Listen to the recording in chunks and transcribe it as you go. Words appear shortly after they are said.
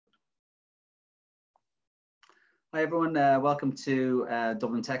Hi everyone, welcome to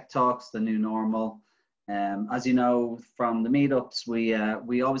Dublin Tech Talks, the new normal. As you know from the meetups,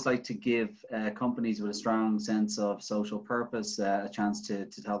 we always like to give companies with a strong sense of social purpose a chance to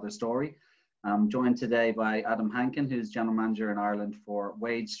tell their story. I'm joined today by Adam Hankin, who's General Manager in Ireland for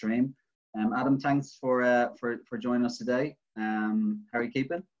WageStream. Adam, thanks for joining us today. How are you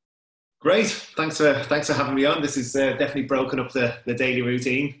keeping? Great, thanks for having me on. This is definitely broken up the daily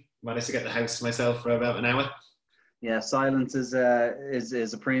routine. Managed to get the house to myself for about an hour. Yeah, silence is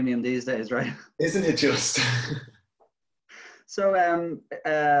a premium these days, right? Isn't it just? So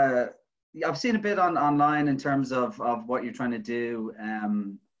I've seen a bit online in terms of what you're trying to do.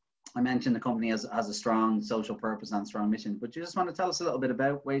 I mentioned the company has a strong social purpose and strong mission, but you just want to tell us a little bit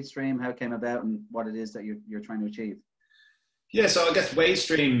about WageStream, how it came about, and what it is that you're trying to achieve. Yeah, so I guess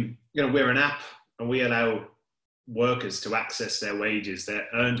WageStream, we're an app and we allow workers to access their wages, their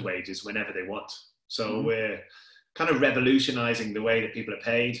earned wages, whenever they want. So we're kind of revolutionizing the way that people are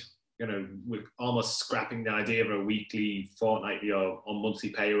paid. We're almost scrapping the idea of a weekly, fortnightly or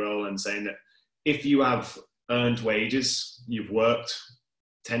monthly payroll and saying that if you have earned wages, you've worked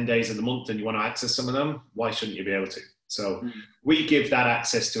 10 days of the month and you want to access some of them, why shouldn't you be able to? So we give that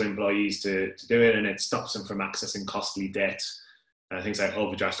access to employees to do it, and it stops them from accessing costly debt, things like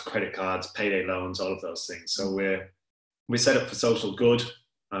overdrafts, credit cards, payday loans, all of those things. So we're set up for social good.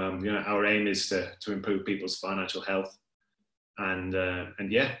 Our aim is to improve people's financial health, and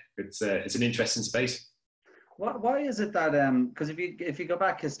yeah, it's an interesting space. Why is it that because if you go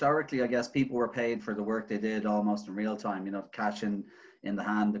back historically, I guess people were paid for the work they did almost in real time, cash in the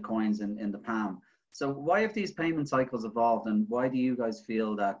hand, the coins in the palm. So why have these payment cycles evolved, and why do you guys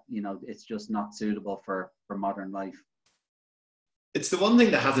feel that it's just not suitable for modern life? It's the one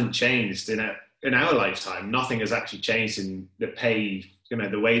thing that hasn't changed in our lifetime. Nothing has actually changed in the pay,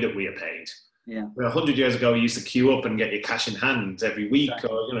 the way that we are paid. Yeah. 100 years ago, you used to queue up and get your cash in hand every week,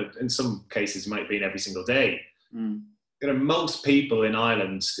 exactly. Or in some cases, it might be every single day. Most people in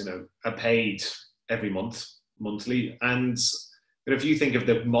Ireland, are paid every month, monthly. And if you think of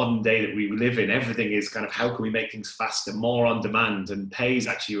the modern day that we live in, everything is kind of how can we make things faster, more on demand, and pay's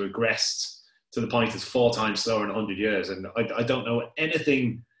actually regressed to the point it's 4 times slower in 100 years. And I don't know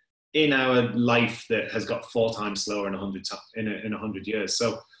anything in our life that has got 4 times slower in 100 years.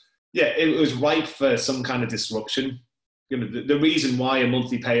 So yeah, it was ripe for some kind of disruption. The reason why a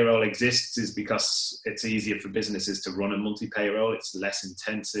monthly payroll exists is because it's easier for businesses to run a monthly payroll. It's less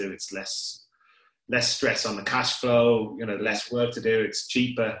intensive. It's less stress on the cash flow. Less work to do. It's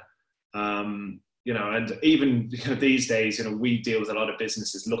cheaper. And even these days, we deal with a lot of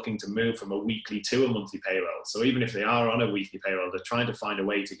businesses looking to move from a weekly to a monthly payroll. So even if they are on a weekly payroll, they're trying to find a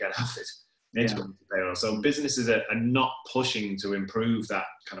way to get off it into a monthly payroll. So businesses are not pushing to improve that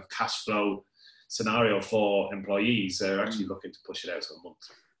kind of cash flow scenario for employees. They're actually looking to push it out to a month.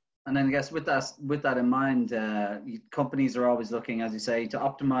 And then I guess with that in mind, companies are always looking, as you say, to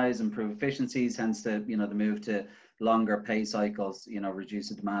optimize, improve efficiencies. Hence the the move to longer pay cycles. Reduce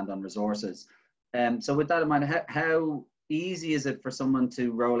the demand on resources. So with that in mind, how easy is it for someone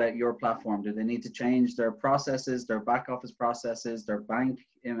to roll out your platform? Do they need to change their processes, their back office processes, their bank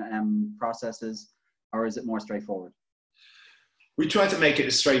processes, or is it more straightforward? We try to make it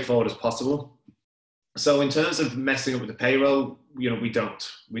as straightforward as possible. So in terms of messing up with the payroll, we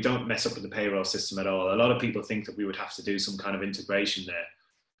don't mess up with the payroll system at all. A lot of people think that we would have to do some kind of integration there.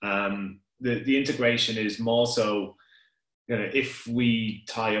 The integration is more so, if we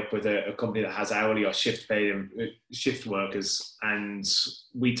tie up with a company that has hourly or shift workers, and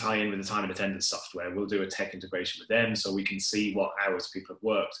we tie in with the time and attendance software, we'll do a tech integration with them so we can see what hours people have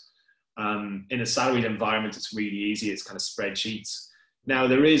worked. In a salaried environment, it's really easy. It's kind of spreadsheets. Now,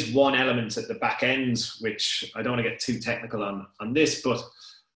 there is one element at the back end, which I don't want to get too technical on this, but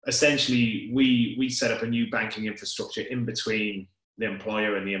essentially we set up a new banking infrastructure in between the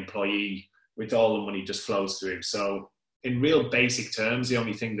employer and the employee, with all the money just flows through. So in real basic terms, the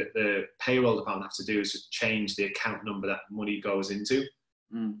only thing that the payroll department has to do is just change the account number that money goes into.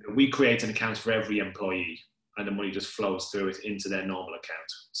 We create an account for every employee, and the money just flows through it into their normal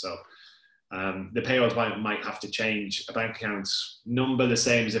account. So the payroll department might have to change a bank account number, the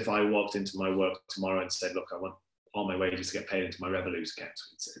same as if I walked into my work tomorrow and said, look, I want all my wages to get paid into my Revolut account.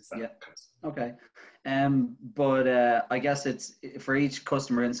 It's that kind of stuff. Okay. But I guess it's for each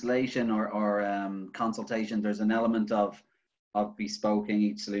customer installation or consultation, there's an element of bespoking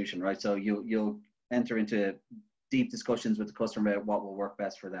each solution, right? So you'll enter into deep discussions with the customer about what will work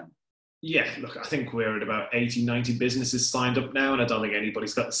best for them. Yeah, look, I think we're at about 80, 90 businesses signed up now, and I don't think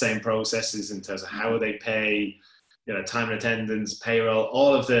anybody's got the same processes in terms of how they pay, time and attendance, payroll,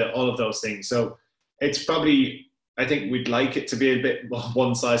 all of those things. So it's probably I think we'd like it to be a bit more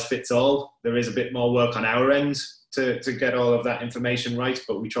one size fits all. There is a bit more work on our end to get all of that information right,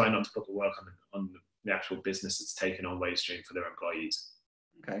 but we try not to put the work on the actual business that's taken on Wavestream for their employees.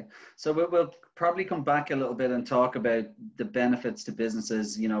 Okay, so we'll probably come back a little bit and talk about the benefits to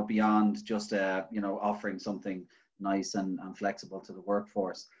businesses, you know, beyond just, you know, offering something nice and flexible to the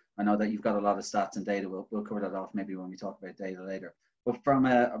workforce. I know that you've got a lot of stats and data. We'll cover that off maybe when we talk about data later. But from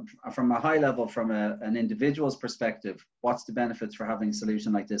a high level, from an individual's perspective, what's the benefits for having a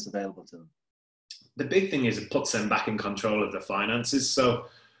solution like this available to them? The big thing is it puts them back in control of their finances. So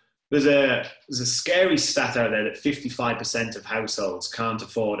there's a scary stat out there that 55% of households can't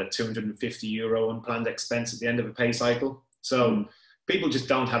afford a €250 unplanned expense at the end of a pay cycle. So people just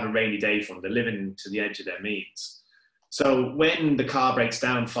don't have a rainy day fund. They're living to the edge of their means. So when the car breaks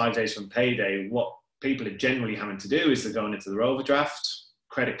down 5 days from payday, what people are generally having to do is they're going into their overdraft,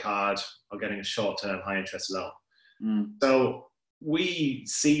 credit card, or getting a short-term high-interest loan. So we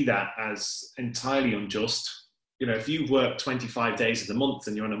see that as entirely unjust. You know, if you've worked 25 days of the month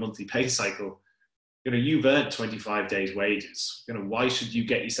and you're on a monthly pay cycle, you know, you've earned 25 days wages. You know, why should you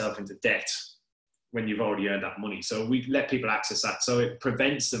get yourself into debt when you've already earned that money? So we let people access that. So it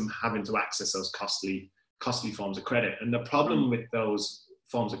prevents them having to access those costly forms of credit. And the problem with those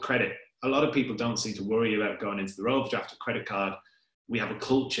forms of credit, a lot of people don't seem to worry about going into their overdraft or credit card. We have a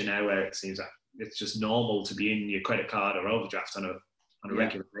culture now where it seems that it's just normal to be in your credit card or overdraft on a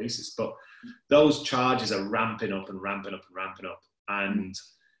regular basis. But those charges are ramping up. And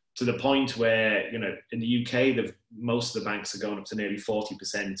to the point where, you know, in the UK, most of the banks are going up to nearly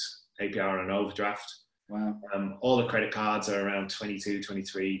 40% APR on an overdraft. Wow. All the credit cards are around 22,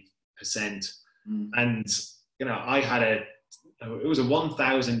 23%. And, you know, I had it was a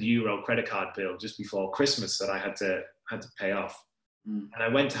 €1,000 credit card bill just before Christmas that I had to pay off. And I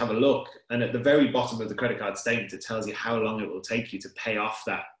went to have a look, and at the very bottom of the credit card statement, it tells you how long it will take you to pay off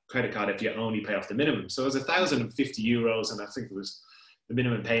that credit card if you only pay off the minimum. So it was €1,050, and I think the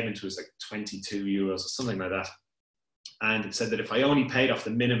minimum payment was like €22 or something like that. And it said that if I only paid off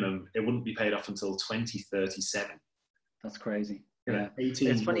the minimum, it wouldn't be paid off until 2037. That's crazy. Yeah,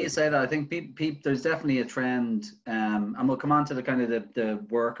 it's funny you say that. I think there's definitely a trend, and we'll come on to the kind of the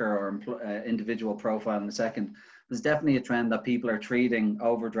worker or individual profile in a second. There's definitely a trend that people are treating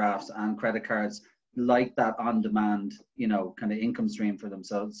overdrafts and credit cards like that on-demand, you know, kind of income stream for them.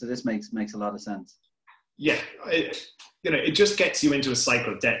 So this makes a lot of sense. Yeah, it just gets you into a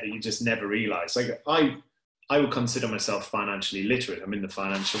cycle of debt that you just never realize. Like I would consider myself financially literate. I'm in the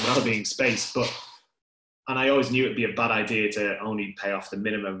financial well-being space, and I always knew it'd be a bad idea to only pay off the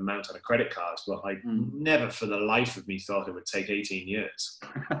minimum amount on a credit card, but I never for the life of me thought it would take 18 years.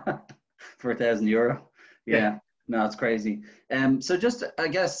 For €1,000. Yeah. No, it's crazy. So just, I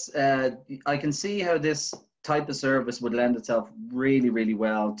guess, I can see how this type of service would lend itself really, really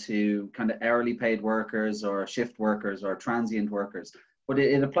well to kind of hourly paid workers or shift workers or transient workers. But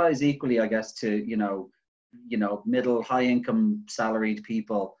it applies equally, I guess, to, you know, middle, high income salaried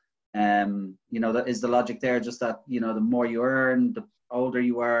people. You know, that is the logic there, just that, you know, the more you earn, the older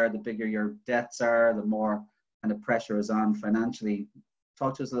you are, the bigger your debts are, the more kind of pressure is on financially.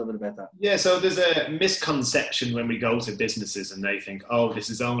 Talk to us a little bit about that. Yeah, so there's a misconception when we go to businesses and they think, oh,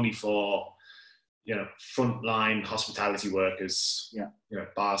 this is only for, you know, frontline hospitality workers, you know,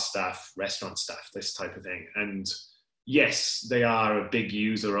 bar staff, restaurant staff, this type of thing. And yes, they are a big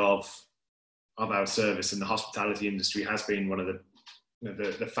user of our service, and the hospitality industry has been one of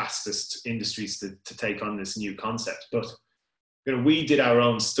the fastest industries to take on this new concept. But you know, we did our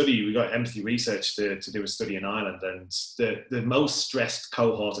own study. We got Empathy Research to do a study in Ireland, and the most stressed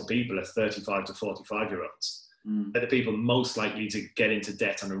cohort of people are 35 to 45-year-olds. They're the people most likely to get into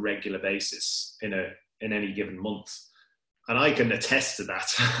debt on a regular basis in any given month. And I can attest to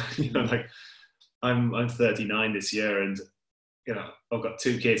that. You know, like I'm 39 this year, and you know, I've got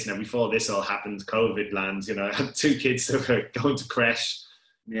 2 kids now. Before this all happened, COVID lands, you know, I had 2 kids that were going to creche.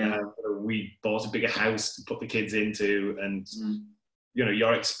 Yeah, we bought a bigger house to put the kids into, and you know,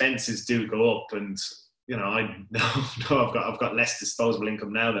 your expenses do go up. And you know, I know I've got less disposable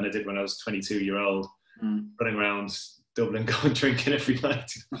income now than I did when I was 22-year-old, running around Dublin, going drinking every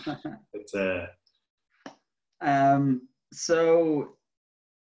night. But, so,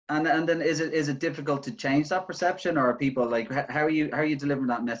 and then is it difficult to change that perception, or are people like, how are you delivering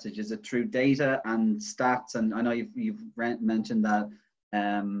that message? Is it through data and stats? And I know you've mentioned that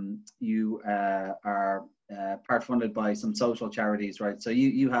you are part funded by some social charities, right? So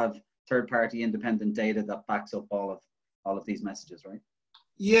you have third-party independent data that backs up all of these messages, right?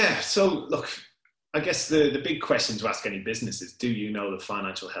 Yeah. So look, I guess the big question to ask any business is, do you know the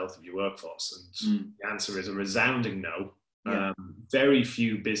financial health of your workforce? And the answer is a resounding no. Yeah. Very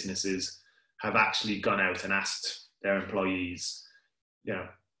few businesses have actually gone out and asked their employees, you know,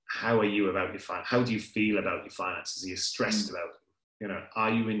 how are you about your finance? How do you feel about your finances? Are you stressed about them? You know, are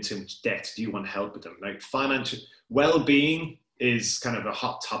you in too much debt? Do you want help with them? Like, financial well-being is kind of a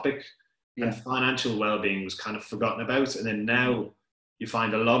hot topic, and financial well-being was kind of forgotten about. And then now you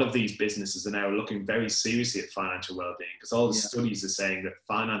find a lot of these businesses are now looking very seriously at financial well-being, because all the studies are saying that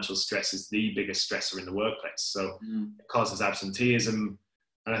financial stress is the biggest stressor in the workplace. So it causes absenteeism.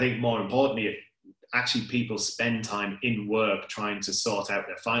 And I think more importantly, actually people spend time in work trying to sort out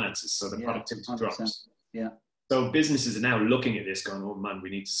their finances. So the productivity 100%. drops. Yeah. So businesses are now looking at this going, oh man,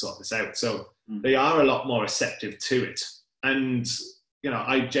 we need to sort this out. So they are a lot more receptive to it. And, you know,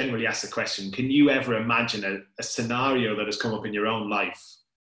 I generally ask the question, can you ever imagine a scenario that has come up in your own life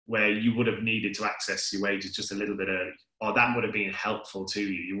where you would have needed to access your wages just a little bit early, or that would have been helpful to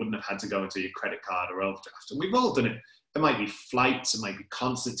you? You wouldn't have had to go into your credit card or overdraft. And we've all done it. It might be flights, it might be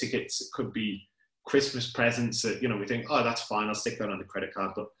concert tickets, it could be Christmas presents that, you know, we think, oh, that's fine, I'll stick that on the credit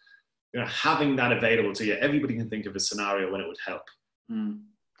card. But, you know, having that available to you, everybody can think of a scenario when it would help.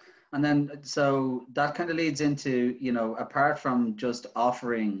 And then, so that kind of leads into, you know, apart from just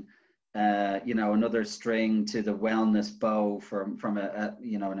offering, you know, another string to the wellness bow from a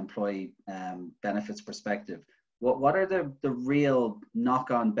you know, an employee benefits perspective, what are the real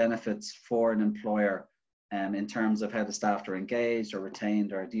knock-on benefits for an employer in terms of how the staff are engaged or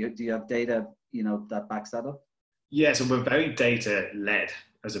retained, or do you have data, you know, that backs that up? Yeah, so we're very data led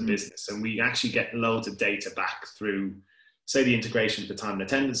as a business, and we actually get loads of data back through, say, the integration for time and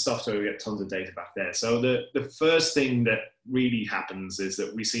attendance software. We get tons of data back there. So the first thing that really happens is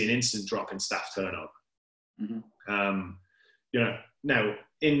that we see an instant drop in staff turnover. You know, now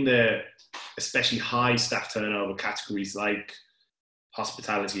in the especially high staff turnover categories like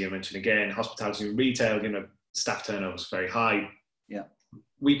hospitality, I mentioned again, hospitality and retail, you know, staff turnover is very high. Yeah,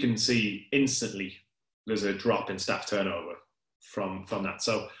 we can see instantly there's a drop in staff turnover from that.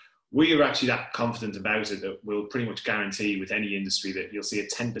 So we are actually that confident about it that we'll pretty much guarantee with any industry that you'll see a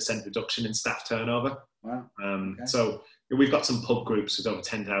 10% reduction in staff turnover. Wow. So we've got some pub groups with over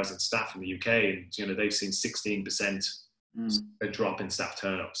 10,000 staff in the UK, and, you know, they've seen 16% a drop in staff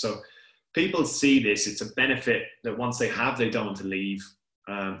turnover. So people see this, it's a benefit that once they have, they don't want to leave.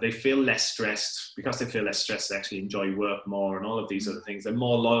 They feel less stressed. Because they feel less stressed, they actually enjoy work more and all of these other things. They're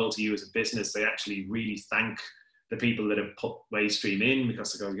more loyal to you as a business. They actually really thank the people that have put WageStream in,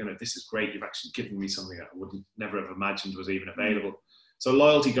 because they go, you know, this is great. You've actually given me something that I would never have imagined was even available. So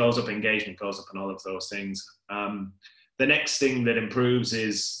loyalty goes up, engagement goes up, and all of those things. The next thing that improves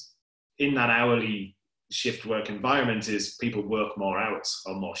is in that hourly shift work environment is people work more hours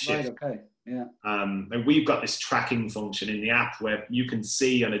or more shifts. Right, okay. Yeah. And we've got this tracking function in the app where you can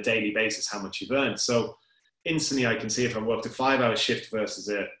see on a daily basis how much you've earned. So instantly I can see if I worked a 5-hour shift versus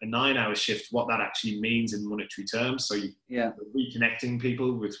a 9-hour shift, what that actually means in monetary terms. So you're reconnecting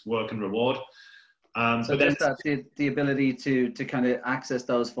people with work and reward. So but then just that the ability to kind of access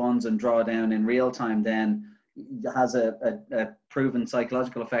those funds and draw down in real time then has a proven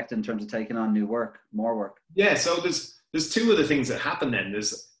psychological effect in terms of taking on new work, more work. Yeah, so there's two other things that happen then.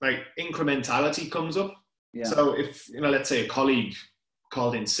 There's like incrementality comes up. Yeah. So if, you know, let's say a colleague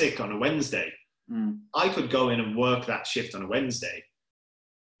called in sick on a Wednesday, I could go in and work that shift on a Wednesday,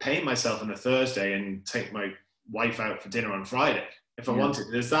 pay myself on a Thursday and take my wife out for dinner on Friday if I wanted.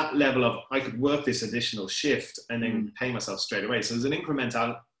 There's that level of, I could work this additional shift and then pay myself straight away. So there's an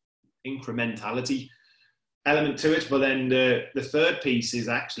incrementality element to it. But then the third piece is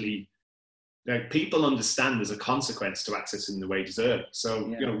actually, like, people understand there's a consequence to accessing the wages early. So,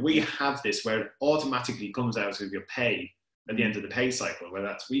 you know, we have this where it automatically comes out of your pay at the end of the pay cycle, whether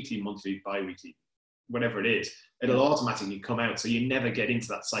that's weekly, monthly, bi-weekly, whatever it is, it'll automatically come out. So you never get into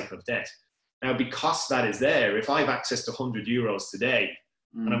that cycle of debt. Now, because that is there, if I've accessed 100 euros today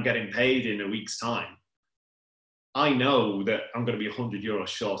and I'm getting paid in a week's time, I know that I'm going to be 100 euros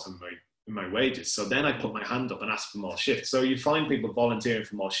short on my wages. So then I put my hand up and ask for more shifts. So you find people volunteering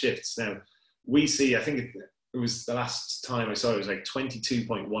for more shifts. Now, we see, I think it was the last time I saw it was like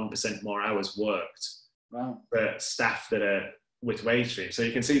 22.1% more hours worked. Wow. For staff that are with WageStream. So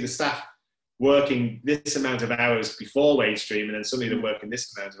you can see the staff working this amount of hours before WageStream, and then suddenly they're working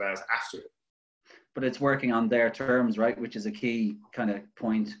this amount of hours after it. But it's working on their terms, right? Which is a key kind of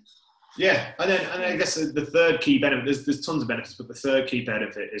point. Yeah, and I guess the third key benefit, there's tons of benefits, but the third key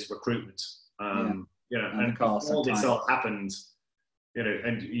benefit is recruitment. You know, and before this all happened, you know,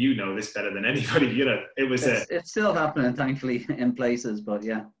 and you know this better than anybody, you know, it was it's still happening, thankfully, in places, but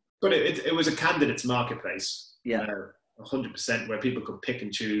yeah. But it was a candidates marketplace, Yeah. 100%, where people could pick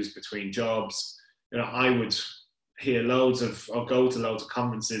and choose between jobs. I would hear loads of, or go to loads of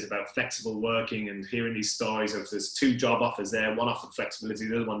conferences about flexible working, and hearing these stories of there's 2 job offers there, one offered flexibility,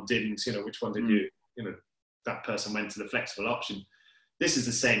 the other one didn't. Which one did you? That person went to the flexible option. This is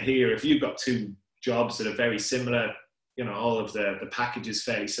the same here. If you've got 2 jobs that are very similar, all of the package is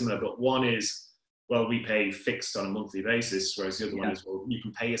fairly similar, but one is, well, we pay fixed on a monthly basis, whereas the other one is, well, you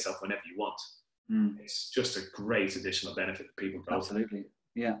can pay yourself whenever you want. It's just a great additional benefit that people go. Absolutely.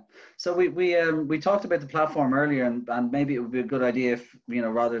 Yeah. So we talked about the platform earlier, and maybe it would be a good idea if,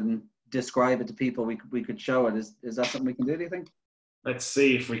 rather than describe it to people, we could show it. Is that something we can do, do you think? Let's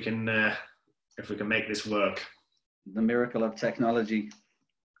see if we can make this work. The miracle of technology.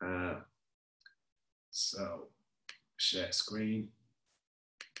 So share screen.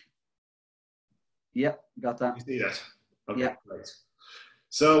 Yep, got that. You see that? Okay, yeah. Great.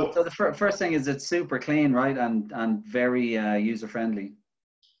 So the first thing is it's super clean, right, and very user friendly.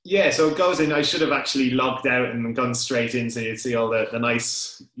 Yeah, so it goes in. I should have actually logged out and gone straight in, so you'd see all the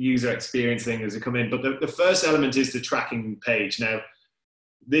nice user experience thing as you come in. But the first element is the tracking page. Now,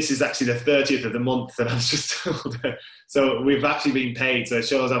 this is actually the 30th of the month that I was just told. So we've actually been paid, so it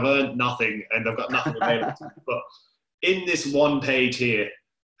shows I've earned nothing and I've got nothing available. But in this one page here,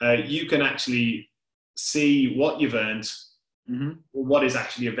 you can actually see what you've earned, or what is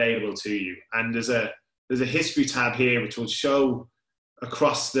actually available to you. And there's a history tab here which will show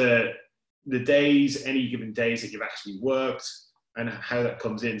across the days, any given days that you've actually worked, and how that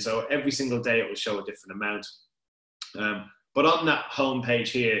comes in. So every single day it will show a different amount. But on that home page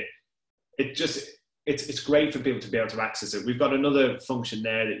here, it's great for people to be able to access it. We've got another function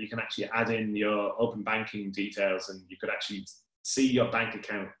there that you can actually add in your open banking details, and you could actually see your bank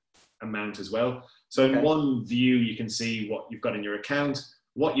account amount as well. So in one view, you can see what you've got in your account,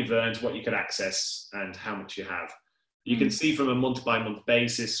 what you've earned, what you could access, and how much you have. You can see from a month-by-month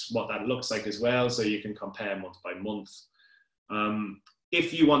basis what that looks like as well, so you can compare month by month.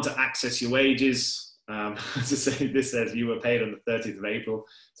 If you want to access your wages, as I say, this says you were paid on the 30th of April.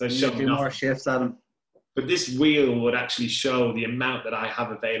 So it's showing more shifts, Adam. But this wheel would actually show the amount that I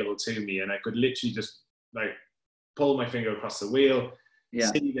have available to me, and I could literally just pull my finger across the wheel,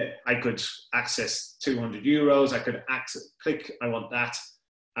 see that I could access 200 euros. I could click, I want that,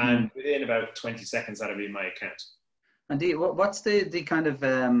 and within about 20 seconds, that'll be in my account. And what's the kind of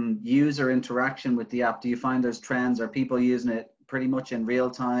user interaction with the app? Do you find there's trends? Are people using it pretty much in real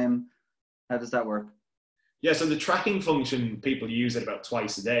time? How does that work? Yeah, so the tracking function, people use it about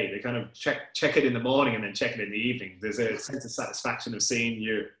twice a day. They kind of check it in the morning and then check it in the evening. There's a sense of satisfaction of seeing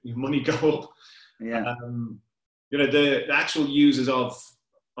your money go up. Yeah. The actual users of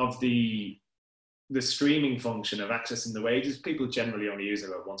the streaming function of accessing the wages, people generally only use it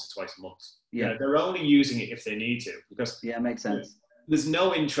about once or twice a month. Yeah. They're only using it if they need to, because makes sense. There's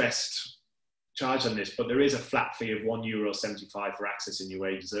no interest charged on this, but there is a flat fee of €1.75 for accessing your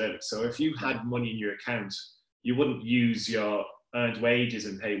wages early. So if you had money in your account, you wouldn't use your earned wages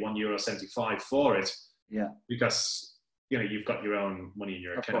and pay €1.75 for it. Yeah. Because you've got your own money in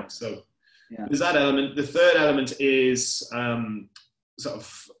your account. So yeah. There's that element. The third element is sort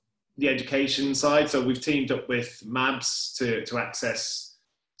of the education side. So we've teamed up with MABS to access,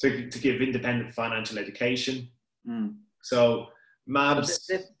 to give independent financial education. So MABS.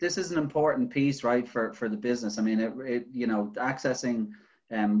 This is an important piece, right, for the business. I mean, accessing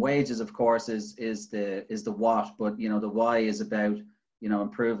wages, of course, is the what, but the why is about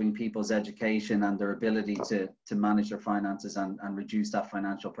improving people's education and their ability to manage their finances and reduce that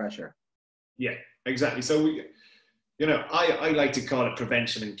financial pressure. Yeah, exactly. So I like to call it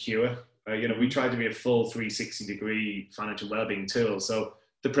prevention and cure. We try to be a full 360-degree financial well-being tool. So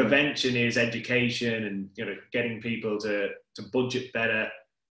the prevention is education and getting people to budget better,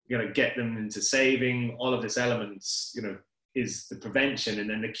 get them into saving. All of this elements, is the prevention, and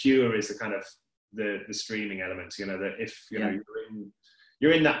then the cure is the kind of the streaming element. That if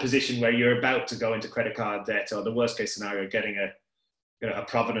you're in that position where you're about to go into credit card debt, or the worst case scenario, getting a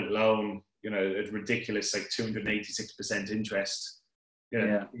Provident loan, at ridiculous 286% interest.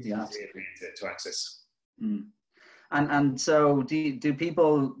 To access. And so do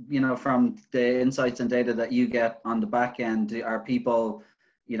people, from the insights and data that you get on the back end, are people,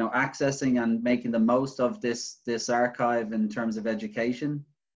 accessing and making the most of this archive in terms of education?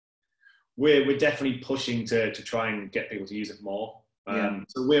 We're definitely pushing to try and get people to use it more.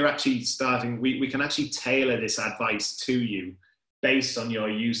 So we're actually starting, we can actually tailor this advice to you based on your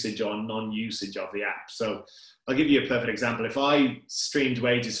usage or non-usage of the app. So I'll give you a perfect example. If I streamed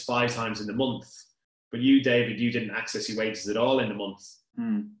wages 5 times in the month, but you, David, you didn't access your wages at all in the month,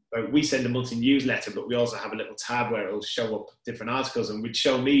 like we send a monthly newsletter, but we also have a little tab where it'll show up different articles, and we'd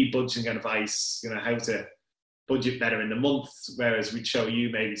show me budgeting advice, how to budget better in the month, whereas we'd show you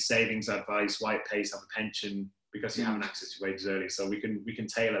maybe savings advice, why it pays to have a pension because you haven't accessed your wages early. So we can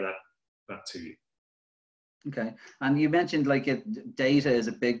tailor that to you. Okay, and you mentioned like data is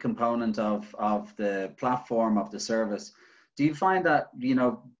a big component of the platform, of the service. Do you find that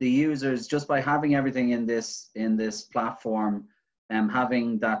the users, just by having everything in this platform,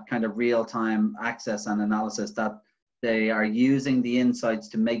 having that kind of real-time access and analysis, that they are using the insights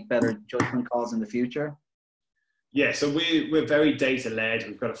to make better judgment calls in the future? Yeah, so we're very data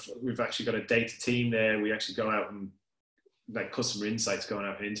led. We've actually got a data team there. We actually go out and like customer insights, going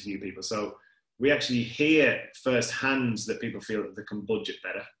out and interview people. So we actually hear firsthand that people feel that they can budget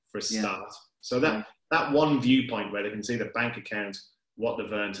better for a start. So that one viewpoint where they can see the bank account, what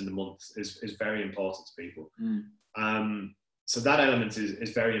they've earned in the month is very important to people. So that element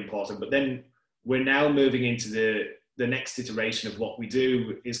is very important. But then we're now moving into the next iteration of what we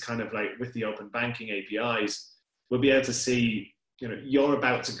do is kind of like with the open banking APIs, we'll be able to see, you're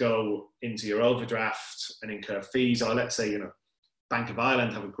about to go into your overdraft and incur fees, or let's say, Bank of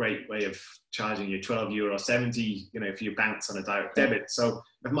Ireland have a great way of charging you €12.70, if you bounce on a direct debit. So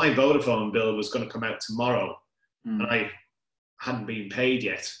if my Vodafone bill was going to come out tomorrow and I hadn't been paid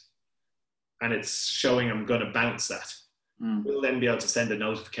yet, and it's showing I'm going to bounce that, we'll then be able to send a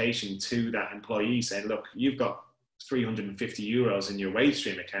notification to that employee saying, look, you've got €350 in your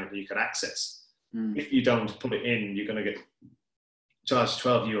WageStream account that you could access. If you don't put it in, you're going to get charged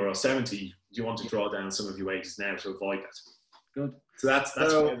 €12.70. Do you want to draw down some of your wages now to avoid that? Good. So that's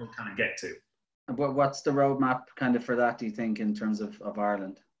where we'll kind of get to. What's the roadmap kind of for that, do you think, in terms of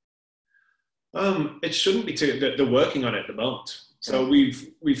Ireland? It shouldn't be too. They're working on it at the moment. So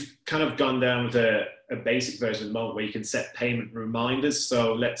we've kind of gone down with a basic version at the moment where you can set payment reminders.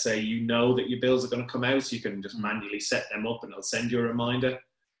 So let's say that your bills are going to come out, you can just manually set them up and it'll send you a reminder.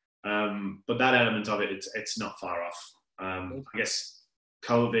 But that element of it, it's not far off. I guess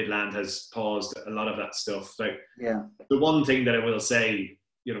COVID land has paused a lot of that stuff. The one thing that I will say,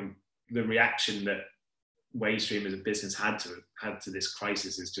 the reaction that WageStream as a business had to this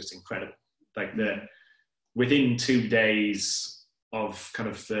crisis is just incredible. Like within 2 days of kind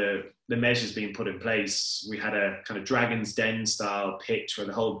of the measures being put in place, we had a kind of Dragon's Den style pitch where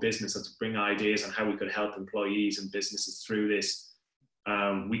the whole business had to bring ideas on how we could help employees and businesses through this.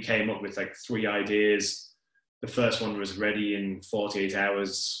 We came up with like 3 ideas. The first one was ready in 48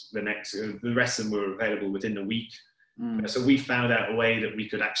 hours. The rest of them were available within a week. So we found out a way that we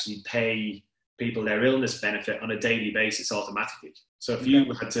could actually pay people their illness benefit on a daily basis automatically. So if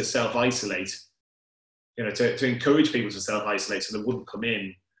you had to self-isolate, to encourage people to self-isolate so they wouldn't come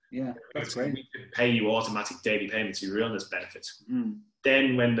in, that's great. We could pay you automatic daily payments for your illness benefit.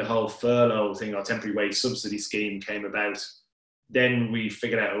 Then when the whole furlough thing or temporary wage subsidy scheme came about, then we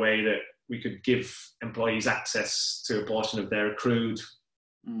figured out a way that we could give employees access to a portion of their accrued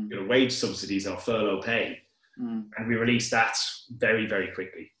wage subsidies or furlough pay. And we released that very, very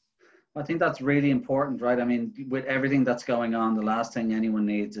quickly. I think that's really important, right? I mean, with everything that's going on, the last thing anyone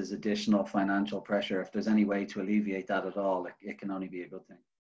needs is additional financial pressure. If there's any way to alleviate that at all, it can only be a good thing.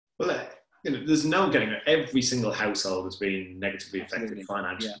 Well, there's no getting it. Every single household has been negatively affected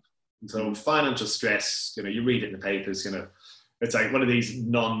financially. So financial stress, you read it in the papers, it's like one of these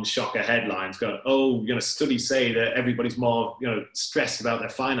non-shocker headlines going, studies say that everybody's more, stressed about their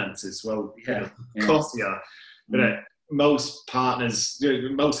finances. Well, of course they are. But most partners,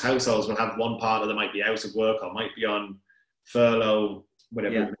 most households will have one partner that might be out of work or might be on furlough,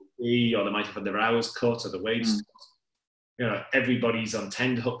 whatever it may be, or they might have had their hours cut or the wages cut. Everybody's on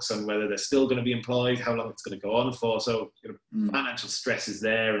tenterhooks on whether they're still going to be employed, how long it's going to go on for. So financial stress is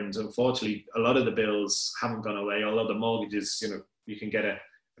there, and unfortunately, a lot of the bills haven't gone away. Although the mortgages, you can get a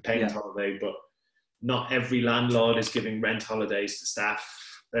payment holiday, but not every landlord is giving rent holidays to staff,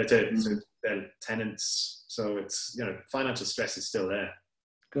 to their tenants. So it's financial stress is still there.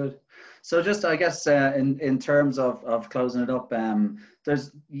 Good. So just, I guess, in terms of closing it up,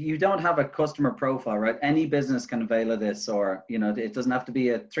 you don't have a customer profile, right? Any business can avail of this, or, it doesn't have to be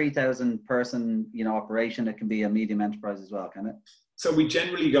a 3,000 person, operation. It can be a medium enterprise as well, can it? So we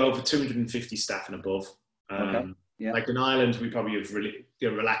generally go for 250 staff and above. Like in Ireland, we probably have really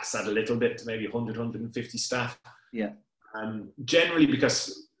relaxed that a little bit to maybe 100, 150 staff. Generally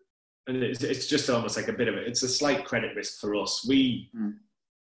because, and it's just almost like it's a slight credit risk for us. We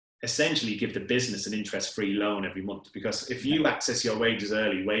essentially give the business an interest-free loan every month, because if you access your wages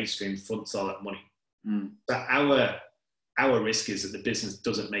early, WageStream fronts all that money. But our risk is that the business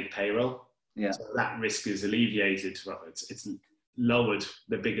doesn't make payroll. So that risk is alleviated. Well, it's lowered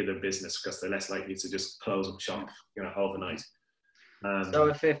the bigger the business, because they're less likely to just close up shop, overnight. So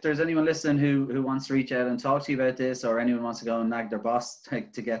if there's anyone listening who wants to reach out and talk to you about this, or anyone wants to go and nag their boss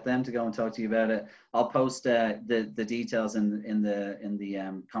to get them to go and talk to you about it, I'll post the details in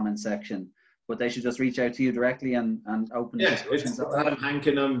the comment section. But they should just reach out to you directly and open discussions. It's Adam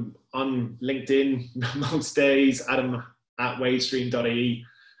Hankin. I'm on LinkedIn most days. Adam at wadestream.ie.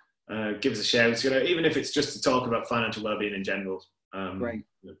 Give us a shout. Even if it's just to talk about financial well-being in general. Great.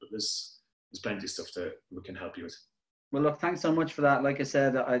 But there's plenty of stuff that we can help you with. Well, look, thanks so much for that. Like I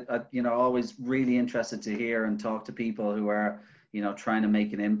said, I always really interested to hear and talk to people who are, trying to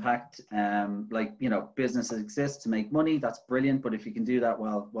make an impact. Businesses exist to make money. That's brilliant. But if you can do that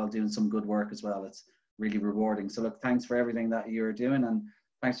while doing some good work as well, it's really rewarding. So look, thanks for everything that you're doing, and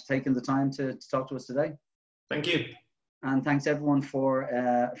thanks for taking the time to talk to us today. Thank you. And thanks everyone for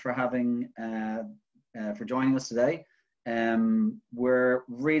joining us today. We're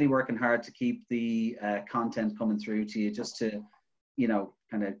really working hard to keep the content coming through to you, just to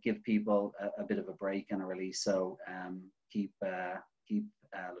kind of give people a bit of a break and a release. So keep looking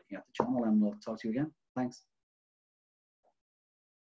at the channel, and we'll talk to you again. Thanks.